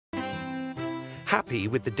Happy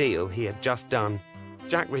with the deal he had just done,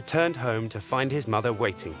 Jack returned home to find his mother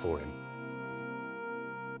waiting for him.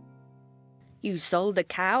 You sold a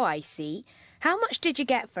cow, I see. How much did you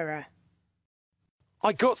get for her?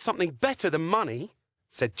 I got something better than money,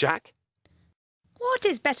 said Jack. What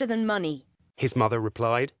is better than money? His mother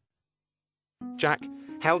replied. Jack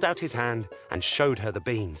held out his hand and showed her the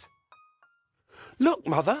beans. Look,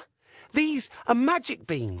 Mother, these are magic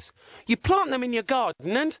beans. You plant them in your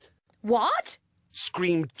garden and... What?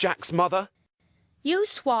 Screamed Jack's mother. You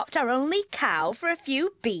swapped our only cow for a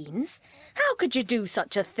few beans? How could you do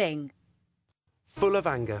such a thing? Full of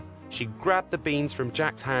anger, she grabbed the beans from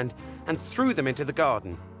Jack's hand and threw them into the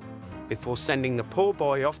garden, before sending the poor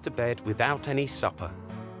boy off to bed without any supper.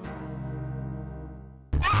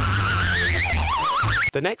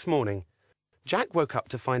 The next morning, Jack woke up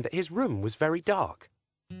to find that his room was very dark.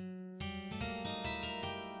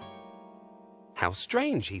 How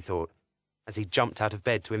strange, he thought, as he jumped out of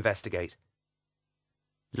bed to investigate.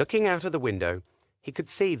 Looking out of the window, he could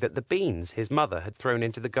see that the beans his mother had thrown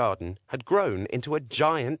into the garden had grown into a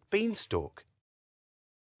giant beanstalk.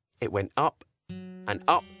 It went up and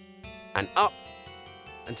up and up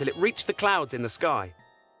until it reached the clouds in the sky.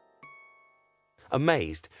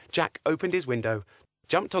 Amazed, Jack opened his window,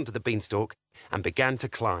 jumped onto the beanstalk and began to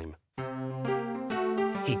climb.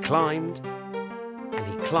 He climbed and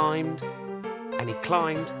he climbed and he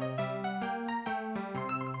climbed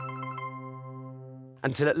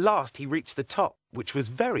until at last he reached the top, which was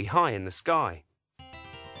very high in the sky.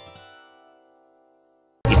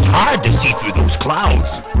 It's hard to see through those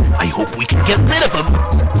clouds. I hope we can get rid of them.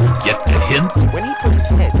 Get the hint? When he put his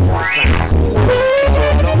head through the clouds, he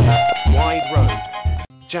saw a long, wide road.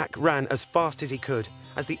 Jack ran as fast as he could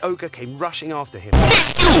as the ogre came rushing after him.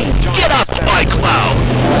 You! Get off my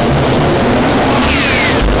cloud!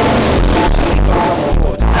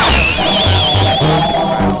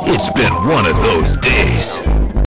 It's been one of those days.